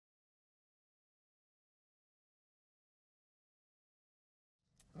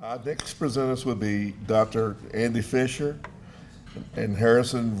Our next presenters would be Dr. Andy Fisher and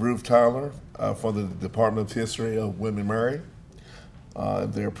Harrison Ruth Tyler for the Department of History of William & Mary.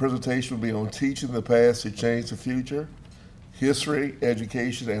 Their presentation will be on teaching the past to change the future, history,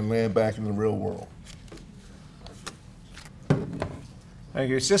 education, and land back in the real world. Thank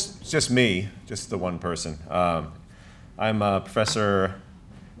you. It's just me, just the one person. I'm Professor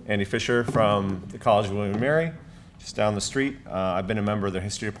Andy Fisher from the College of William & Mary, just down the street. I've been a member of the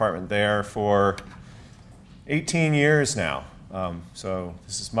history department there for 18 years now. So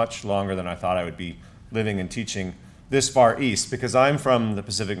this is much longer than I thought I would be living and teaching this far east, because I'm from the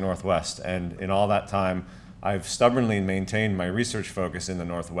Pacific Northwest, and in all that time I've stubbornly maintained my research focus in the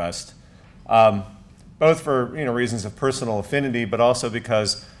Northwest, both for reasons of personal affinity, but also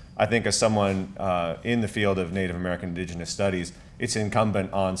because I think as someone in the field of Native American Indigenous Studies, it's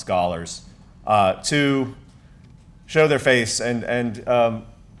incumbent on scholars to show their face and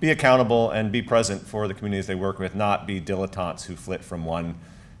be accountable and be present for the communities they work with, not be dilettantes who flit from one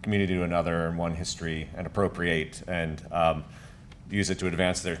community to another and one history and appropriate and use it to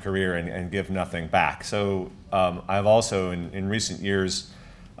advance their career and give nothing back. So I've also in recent years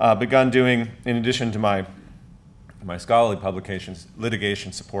begun doing, in addition to my scholarly publications,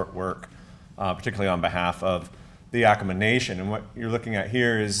 litigation support work, particularly on behalf of the Yakama Nation. And what you're looking at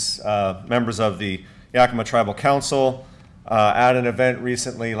here is members of the Yakama Tribal Council at an event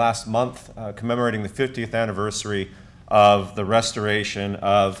recently, last month, commemorating the 50th anniversary of the restoration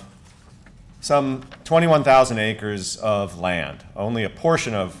of some 21,000 acres of land, only a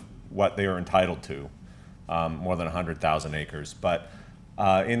portion of what they were entitled to, more than 100,000 acres. But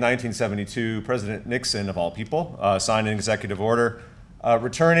in 1972, President Nixon, of all people, signed an executive order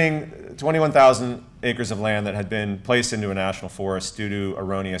returning 21,000 acres of land that had been placed into a national forest due to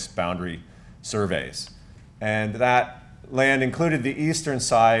erroneous boundary surveys. And that land included the eastern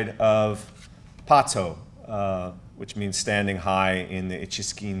side of Pato, which means standing high in the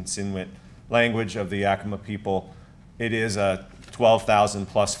Ichiskeen-Sinwit language of the Yakama people. It is a 12,000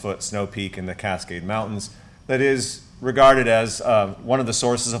 plus foot snow peak in the Cascade Mountains that is regarded as one of the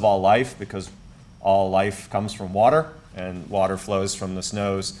sources of all life, because all life comes from water, and water flows from the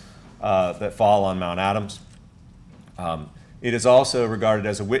snows that fall on Mount Adams. It is also regarded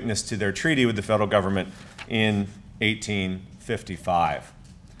as a witness to their treaty with the federal government in 1855.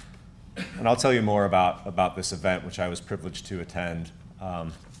 And I'll tell you more about this event, which I was privileged to attend.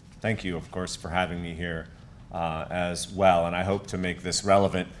 Thank you, of course, for having me here as well. And I hope to make this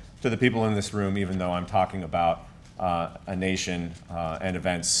relevant to the people in this room, even though I'm talking about a nation and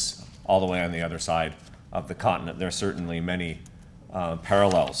events all the way on the other side of the continent. There are certainly many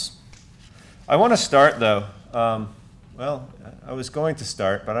parallels. I want to start, though. Well, I was going to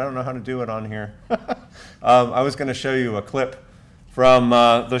start, but I don't know how to do it on here. I was going to show you a clip from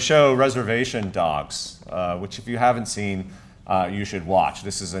the show Reservation Dogs, which if you haven't seen, you should watch.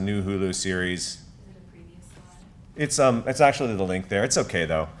 This is a new Hulu series. Is it a previous slide? It's actually the link there. It's okay,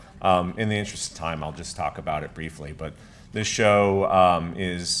 though. In the interest of time, I'll just talk about it briefly. But this show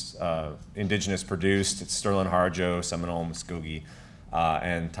is indigenous produced. It's Sterling Harjo, Seminole, Muskogee,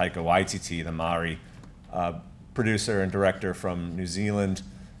 and Taika Waititi, the Maori producer and director from New Zealand.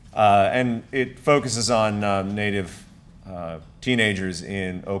 And it focuses on Native teenagers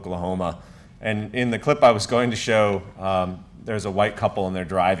in Oklahoma. And in the clip I was going to show, there's a white couple and they're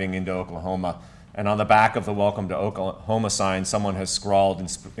driving into Oklahoma. And on the back of the Welcome to Oklahoma sign, someone has scrawled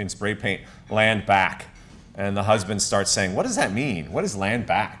in spray paint, "Land back." And the husband starts saying, "What does that mean? What is land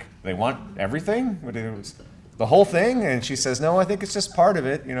back? They want everything? The whole thing?" And she says, "No, I think it's just part of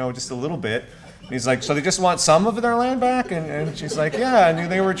it, just a little bit." And he's like, "So they just want some of their land back?" And she's like, "Yeah,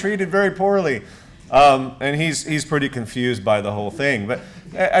 and they were treated very poorly." And he's pretty confused by the whole thing. But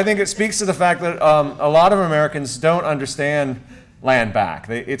I think it speaks to the fact that a lot of Americans don't understand land back.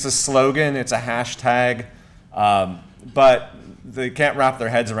 It's a slogan, it's a hashtag, but they can't wrap their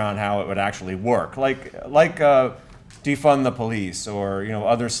heads around how it would actually work. Like defund the police or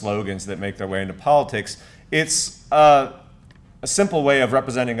other slogans that make their way into politics. It's a simple way of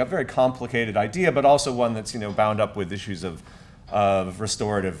representing a very complicated idea, but also one that's bound up with issues of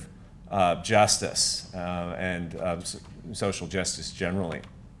restorative justice and social justice generally.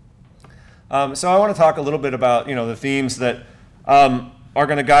 So I want to talk a little bit about the themes that are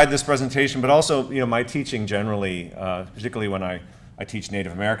going to guide this presentation, but also my teaching generally, particularly when I teach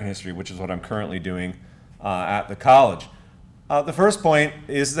Native American history, which is what I'm currently doing at the college. The first point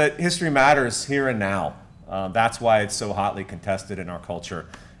is that history matters here and now. That's why it's so hotly contested in our culture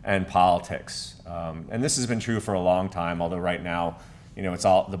and politics. And this has been true for a long time, although right now, it's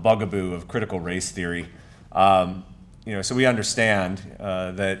all the bugaboo of critical race theory so we understand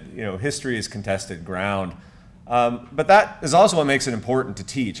that history is contested ground. But that is also what makes it important to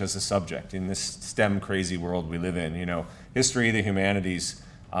teach as a subject in this STEM crazy world we live in. History, the humanities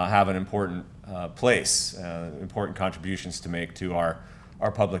have an important place, important contributions to make to our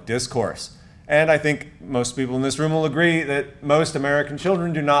public discourse. And I think most people in this room will agree that most American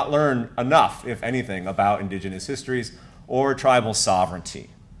children do not learn enough, if anything, about indigenous histories or tribal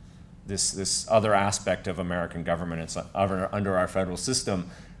sovereignty. This other aspect of American government under our federal system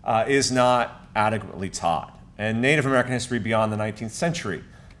is not adequately taught. And Native American history beyond the 19th century,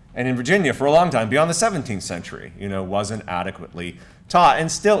 and in Virginia for a long time, beyond the 17th century, wasn't adequately taught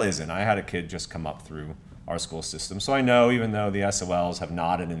and still isn't. I had a kid just come up through our school system, so I know even though the SOLs have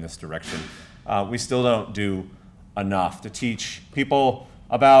nodded in this direction, we still don't do enough to teach people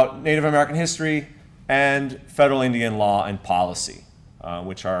about Native American history and federal Indian law and policy,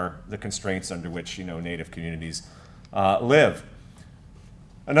 which are the constraints under which Native communities live.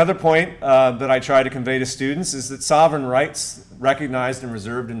 Another point that I try to convey to students is that sovereign rights recognized and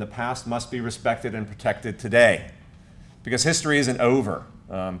reserved in the past must be respected and protected today, because history isn't over.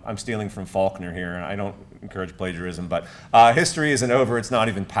 I'm stealing from Faulkner here, and I don't encourage plagiarism, but history isn't over, it's not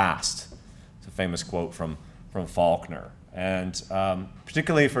even past. It's a famous quote from Faulkner. And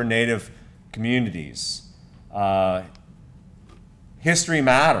particularly for Native communities, history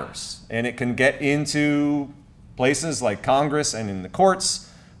matters, and it can get into places like Congress and in the courts,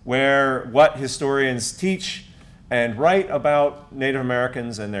 where what historians teach and write about Native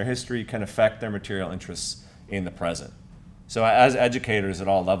Americans and their history can affect their material interests in the present. So as educators at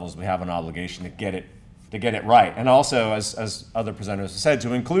all levels, we have an obligation to get it right, and also, as other presenters have said,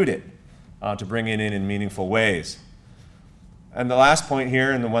 to include it, to bring it in meaningful ways. And the last point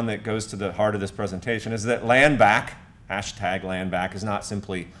here, and the one that goes to the heart of this presentation, is that land back, hashtag land back, is not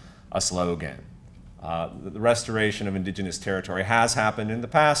simply a slogan. The restoration of indigenous territory has happened in the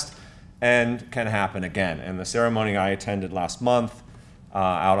past and can happen again. And the ceremony I attended last month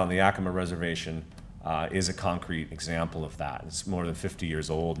out on the Yakima Reservation is a concrete example of that. It's more than 50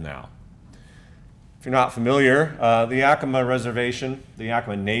 years old now. If you're not familiar, the Yakima Reservation, the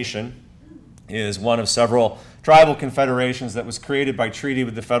Yakima Nation, is one of several tribal confederations that was created by treaty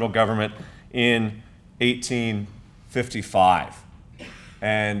with the federal government in 1855.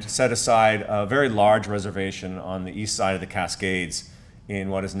 And set aside a very large reservation on the east side of the Cascades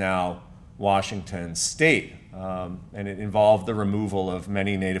in what is now Washington State. And it involved the removal of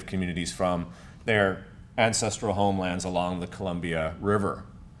many Native communities from their ancestral homelands along the Columbia River.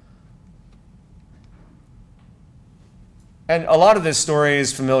 And a lot of this story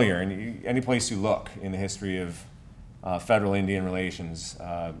is familiar, and any place you look in the history of federal Indian relations,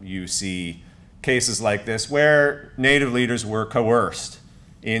 you see cases like this where Native leaders were coerced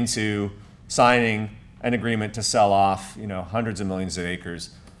into signing an agreement to sell off, hundreds of millions of acres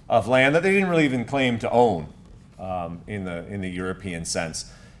of land that they didn't really even claim to own in the European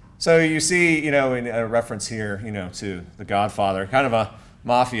sense. So you see, in a reference here, to The Godfather, kind of a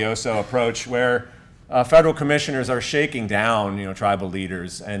mafioso approach where federal commissioners are shaking down, tribal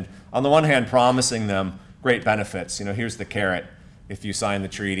leaders, and on the one hand promising them great benefits. Here's the carrot if you sign the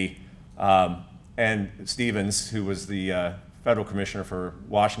treaty. And Stevens, who was the federal commissioner for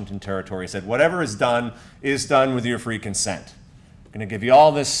Washington Territory, said, whatever is done with your free consent. I'm going to give you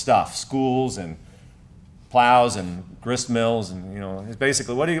all this stuff, schools and plows and grist mills, and it's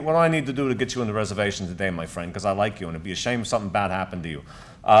basically, what do I need to do to get you on the reservation today, my friend, because I like you, and it'd be a shame if something bad happened to you.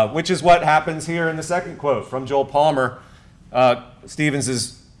 Which is what happens here in the second quote from Joel Palmer,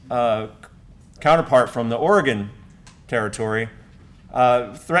 Stevens's counterpart from the Oregon Territory,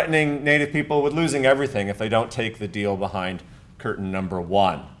 threatening Native people with losing everything if they don't take the deal behind curtain number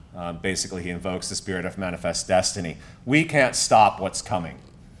 1. Basically, he invokes the spirit of manifest destiny. We can't stop what's coming.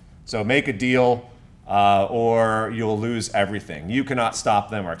 So make a deal or you'll lose everything. You cannot stop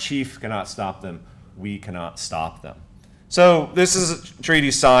them. Our chief cannot stop them. We cannot stop them. So this is a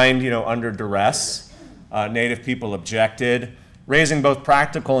treaty signed, under duress. Native people objected, raising both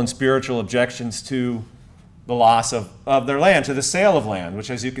practical and spiritual objections to the loss of their land, to the sale of land, which,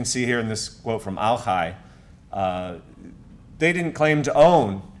 as you can see here in this quote from Alchai, they didn't claim to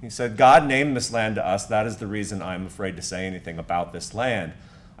own. He said, God named this land to us. That is the reason I'm afraid to say anything about this land.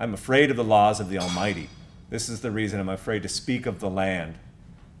 I'm afraid of the laws of the Almighty. This is the reason I'm afraid to speak of the land.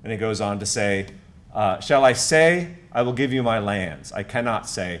 And he goes on to say, shall I say, I will give you my lands? I cannot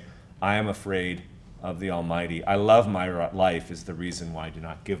say, I am afraid of the Almighty. I love my life is the reason why I do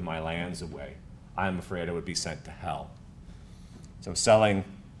not give my lands away. I am afraid I would be sent to hell. So selling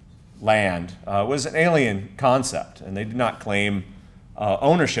land was an alien concept, and they did not claim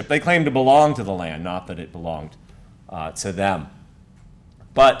ownership. They claimed to belong to the land, not that it belonged to them.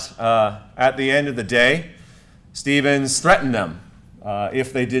 But at the end of the day, Stevens threatened them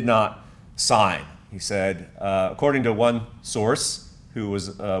if they did not sign. He said, according to one source who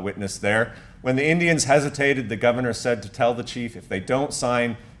was a witness there, when the Indians hesitated, the governor said to tell the chief, if they don't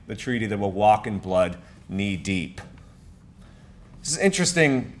sign the treaty, they will walk in blood knee deep. This is an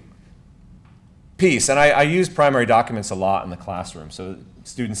interesting piece, and I use primary documents a lot in the classroom, so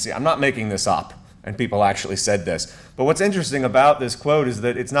students see, I'm not making this up, and people actually said this. But what's interesting about this quote is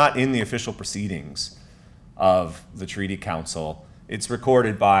that it's not in the official proceedings of the Treaty Council. It's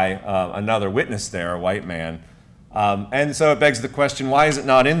recorded by another witness there, a white man. And so it begs the question, why is it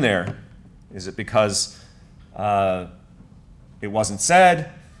not in there? Is it because it wasn't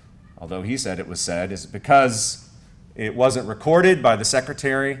said, although he said it was said? Is it because it wasn't recorded by the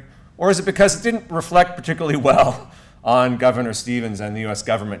secretary? Or is it because it didn't reflect particularly well on Governor Stevens and the US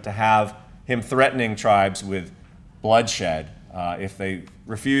government to have him threatening tribes with bloodshed if they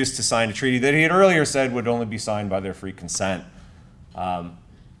refused to sign a treaty that he had earlier said would only be signed by their free consent?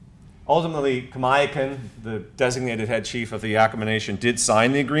 Ultimately, Kamiakin, the designated head chief of the Yakama Nation, did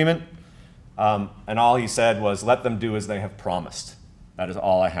sign the agreement, and all he said was, let them do as they have promised. That is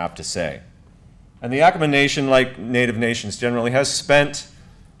all I have to say. And the Yakama Nation, like Native nations generally, has spent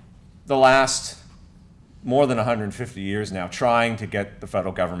the last more than 150 years now trying to get the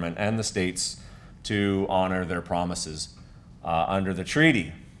federal government and the states to honor their promises under the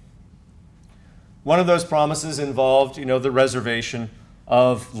treaty. One of those promises involved, the reservation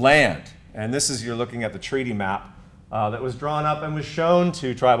of land. And this is, you're looking at the treaty map that was drawn up and was shown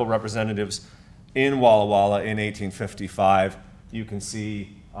to tribal representatives in Walla Walla in 1855. You can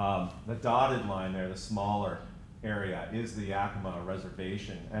see the dotted line there, the smaller area, is the Yakama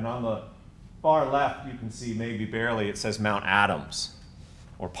Reservation. And on the far left, you can see, maybe barely, it says Mount Adams,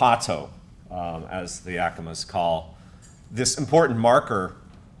 or Pato, as the Yakamas call this important marker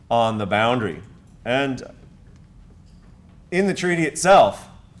on the boundary. And in the treaty itself,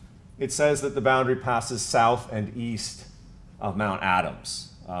 it says that the boundary passes south and east of Mount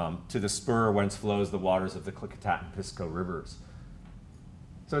Adams to the spur whence flows the waters of the Klickitat and Pisco rivers.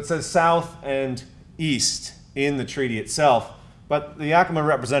 So it says south and east in the treaty itself, but the Yakama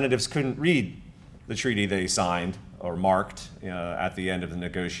representatives couldn't read the treaty they signed or marked at the end of the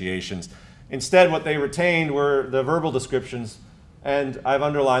negotiations. Instead, what they retained were the verbal descriptions, and I've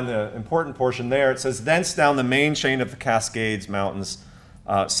underlined the important portion there. It says, thence down the main chain of the Cascades Mountains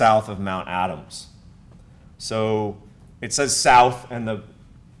south of Mount Adams. So it says south, and the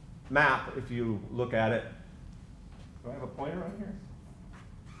map, if you look at it, do I have a pointer right here?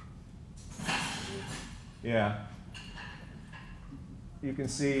 Yeah. You can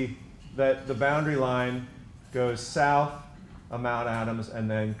see that the boundary line goes south of Mount Adams and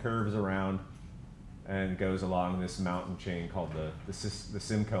then curves around and goes along this mountain chain called the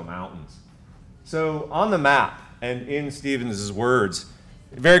Simcoe Mountains. So on the map, and in Stevens' words,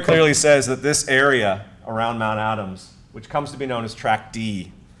 it very clearly says that this area around Mount Adams, which comes to be known as Tract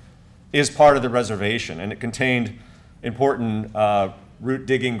D, is part of the reservation, and it contained important root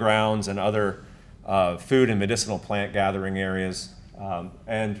digging grounds and other food and medicinal plant gathering areas.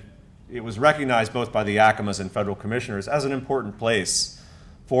 And it was recognized both by the Yakamas and federal commissioners as an important place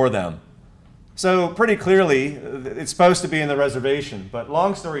for them. So pretty clearly, it's supposed to be in the reservation, but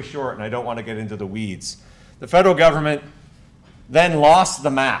long story short, and I don't want to get into the weeds, the federal government then lost the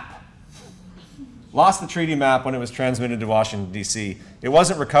map, lost the treaty map when it was transmitted to Washington, D.C. It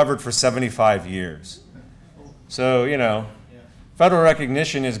wasn't recovered for 75 years. So, federal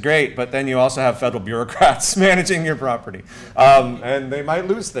recognition is great, but then you also have federal bureaucrats managing your property, and they might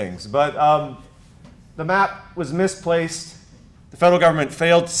lose things. But the map was misplaced. The federal government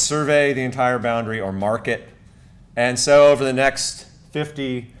failed to survey the entire boundary or mark it. And so over the next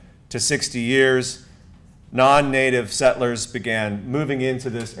 50 to 60 years, non-native settlers began moving into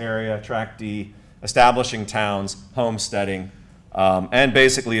this area, Tract D, establishing towns, homesteading, and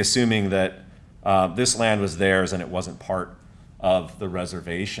basically assuming that this land was theirs and it wasn't part of the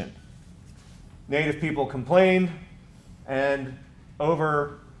reservation. Native people complained, and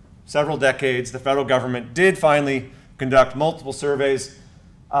over several decades, the federal government did finally conduct multiple surveys,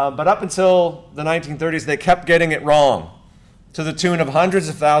 but up until the 1930s, they kept getting it wrong, to the tune of hundreds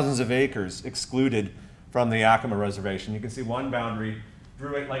of thousands of acres excluded from the Yakama Reservation. You can see one boundary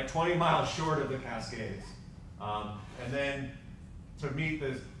drew it like 20 miles short of the Cascades. And then to meet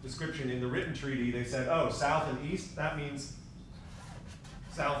the description in the written treaty, they said, oh, south and east, that means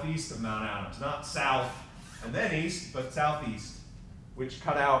southeast of Mount Adams, not south and then east, but southeast, which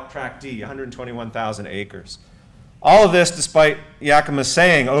cut out Tract D, 121,000 acres. All of this despite Yakama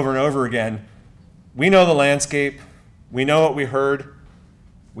saying over and over again, we know the landscape, We know what we heard.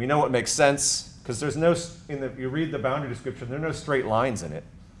 We know what makes sense, because there's no, you read the boundary description, there are no straight lines in it.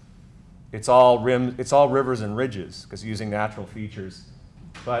 It's all rivers and ridges, because using natural features.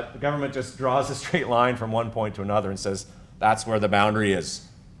 But the government just draws a straight line from one point to another and says, that's where the boundary is.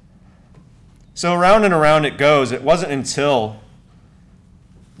 So around and around it goes. It wasn't until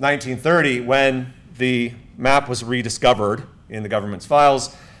 1930, when the map was rediscovered in the government's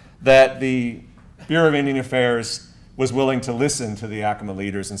files, that the Bureau of Indian Affairs was willing to listen to the Yakima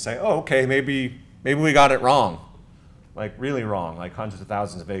leaders and say, oh, okay, maybe we got it wrong, like really wrong, like hundreds of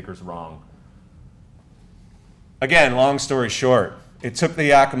thousands of acres wrong. Again, long story short, it took the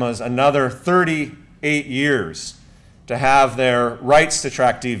Yakimas another 38 years to have their rights to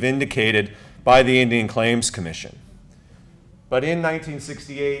Tract D vindicated by the Indian Claims Commission. But in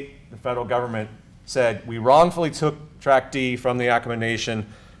 1968, the federal government said, we wrongfully took Tract D from the Yakima Nation,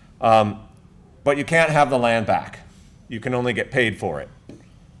 but you can't have the land back. You can only get paid for it.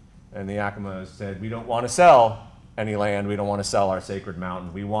 And the Yakimas said, we don't want to sell any land. We don't want to sell our sacred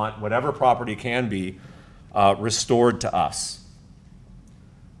mountain. We want whatever property can be restored to us.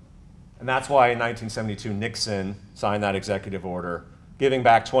 And that's why in 1972, Nixon signed that executive order, giving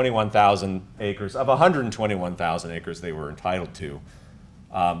back 21,000 acres of 121,000 acres they were entitled to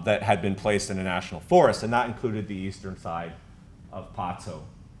that had been placed in a national forest, and that included the eastern side of Patso.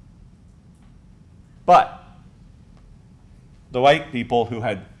 But the white people who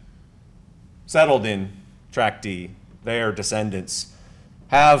had settled in Tract D, their descendants,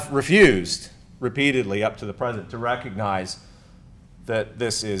 have refused repeatedly up to the present to recognize that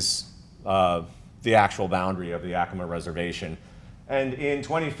this is the actual boundary of the Yakima Reservation. And in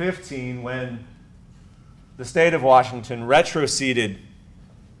 2015, when the state of Washington retroceded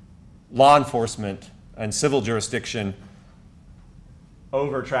law enforcement and civil jurisdiction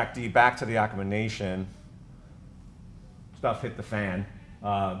over Tract D back to the Yakima Nation, stuff hit the fan.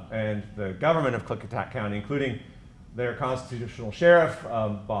 And the government of Klickitat County, including their constitutional sheriff,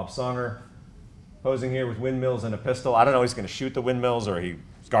 Bob Songer, posing here with windmills and a pistol. I don't know if he's going to shoot the windmills or he's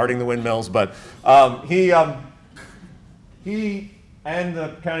guarding the windmills, but he and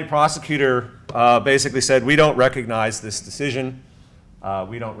the county prosecutor basically said, we don't recognize this decision.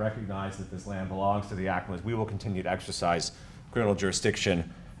 We don't recognize that this land belongs to the Yakimas. We will continue to exercise criminal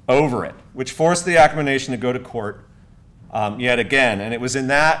jurisdiction over it, which forced the Yakima Nation to go to court yet again. And it was in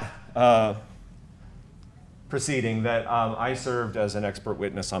that proceeding that I served as an expert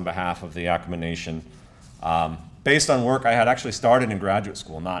witness on behalf of the Yakima Nation, based on work I had actually started in graduate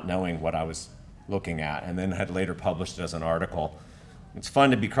school, not knowing what I was looking at, and then had later published it as an article. It's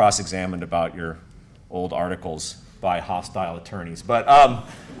fun to be cross-examined about your old articles by hostile attorneys. But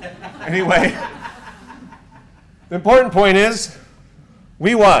anyway, the important point is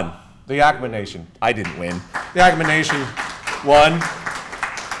we won. The Yakima Nation. I didn't win. The Yakima Nation won.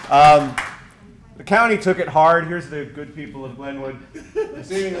 The county took it hard. Here's the good people of Glenwood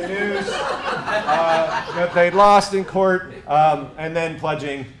receiving the news that they'd lost in court and then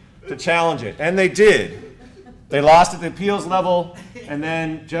pledging to challenge it. And they did. They lost at the appeals level, and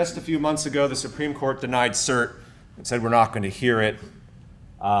then just a few months ago, the Supreme Court denied cert and said we're not going to hear it.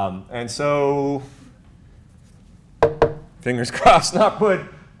 And so, fingers crossed, knock wood,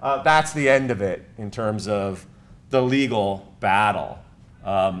 that's the end of it in terms of the legal battle.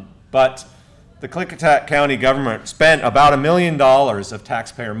 But the Klickitat County government spent about $1 million of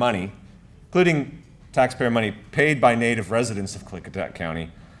taxpayer money, including taxpayer money paid by native residents of Klickitat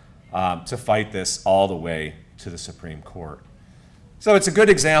County, to fight this all the way to the Supreme Court. So it's a good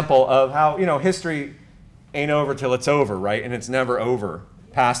example of how, you know, history ain't over till it's over, right? And it's never over.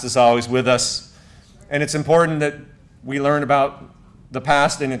 Past is always with us. And it's important that we learn about the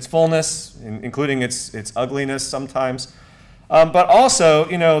past in its fullness, including its ugliness sometimes. But also,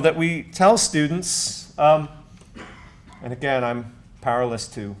 you know, that we tell students, and again, I'm powerless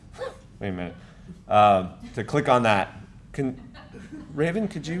to, wait a minute, to click on that. Raven,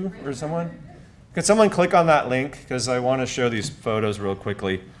 could you, or someone? Could someone click on that link? Because I want to show these photos real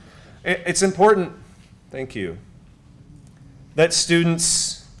quickly. It's important, thank you, that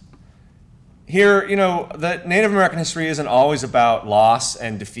students hear, you know, that Native American history isn't always about loss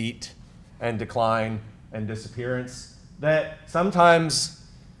and defeat and decline and disappearance. That sometimes,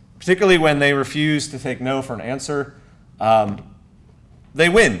 particularly when they refuse to take no for an answer, they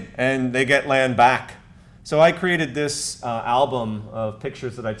win and they get land back. So I created this album of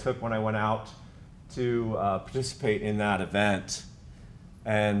pictures that I took when I went out to participate in that event.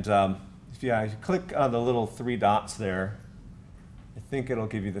 And if you click on the little 3 dots there, I think it'll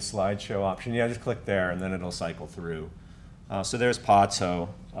give you the slideshow option. Yeah, just click there and then it'll cycle through. So there's Patso.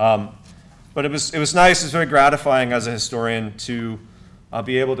 But it was nice, it was very gratifying as a historian to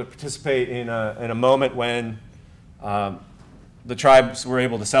be able to participate in a moment when the tribes were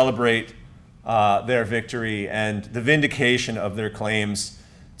able to celebrate their victory and the vindication of their claims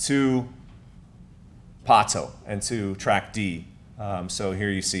to Pato and to Tract D. So here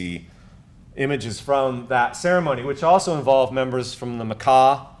you see images from that ceremony, which also involved members from the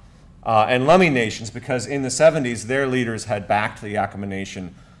Makah and Lummi nations, because in the 70s, their leaders had backed the Yakama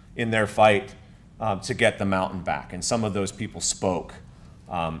Nation in their fight to get the mountain back. And some of those people spoke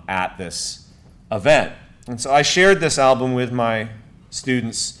at this event. And so I shared this album with my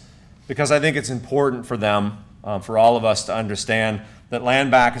students because I think it's important for them, for all of us to understand that Land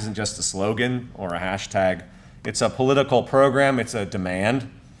Back isn't just a slogan or a hashtag. It's a political program. It's a demand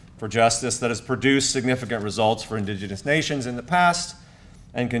for justice that has produced significant results for indigenous nations in the past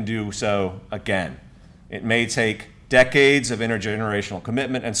and can do so again. It may take decades of intergenerational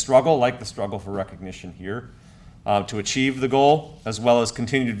commitment and struggle, like the struggle for recognition here, to achieve the goal, as well as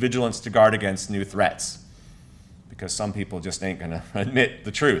continued vigilance to guard against new threats, because some people just ain't gonna admit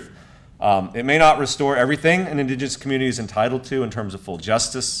the truth. It may not restore everything an indigenous community is entitled to in terms of full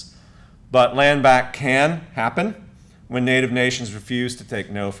justice, but land back can happen when Native nations refuse to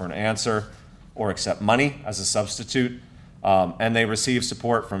take no for an answer or accept money as a substitute, and they receive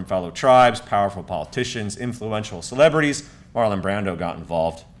support from fellow tribes, powerful politicians, influential celebrities. Marlon Brando got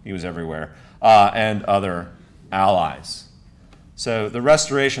involved, he was everywhere, and other allies. So the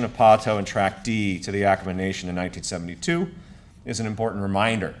restoration of Pato and Tract D to the Yakama Nation in 1972 is an important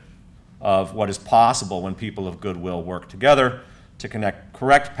reminder of what is possible when people of goodwill work together to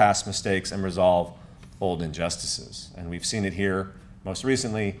correct past mistakes and resolve old injustices. And we've seen it here most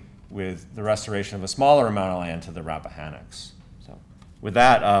recently with the restoration of a smaller amount of land to the Rappahannocks. So with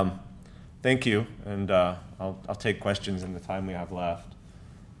that, thank you, and I'll take questions in the time we have left.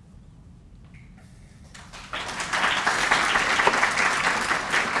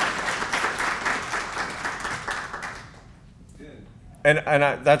 And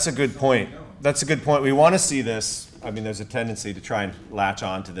that's a good point. That's a good point. We want to see this. I mean, there's a tendency to try and latch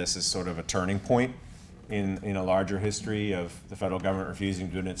on to this as sort of a turning point in a larger history of the federal government refusing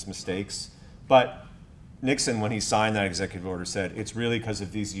to admit its mistakes. But Nixon, when he signed that executive order, said it's really because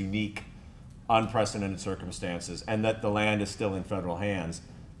of these unique, unprecedented circumstances and that the land is still in federal hands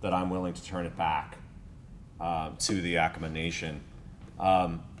that I'm willing to turn it back to the Yakama Nation.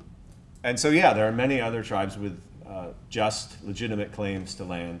 And so, yeah, there are many other tribes with just, legitimate claims to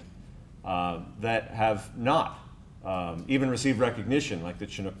land that have not even received recognition, like the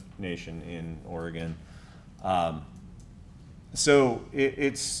Chinook Nation in Oregon. So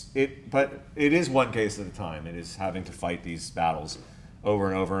but it is one case at a time. It is having to fight these battles over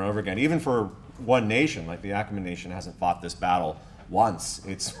and over and over again. Even for one nation, like the Yakama Nation hasn't fought this battle once.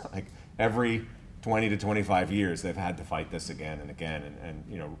 It's like every 20 to 25 years they've had to fight this again and again, and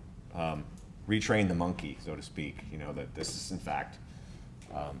you know, retrain the monkey, so to speak, you know, that this is in fact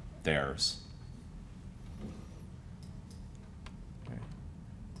theirs. Okay.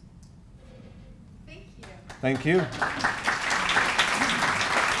 Thank you. Thank you.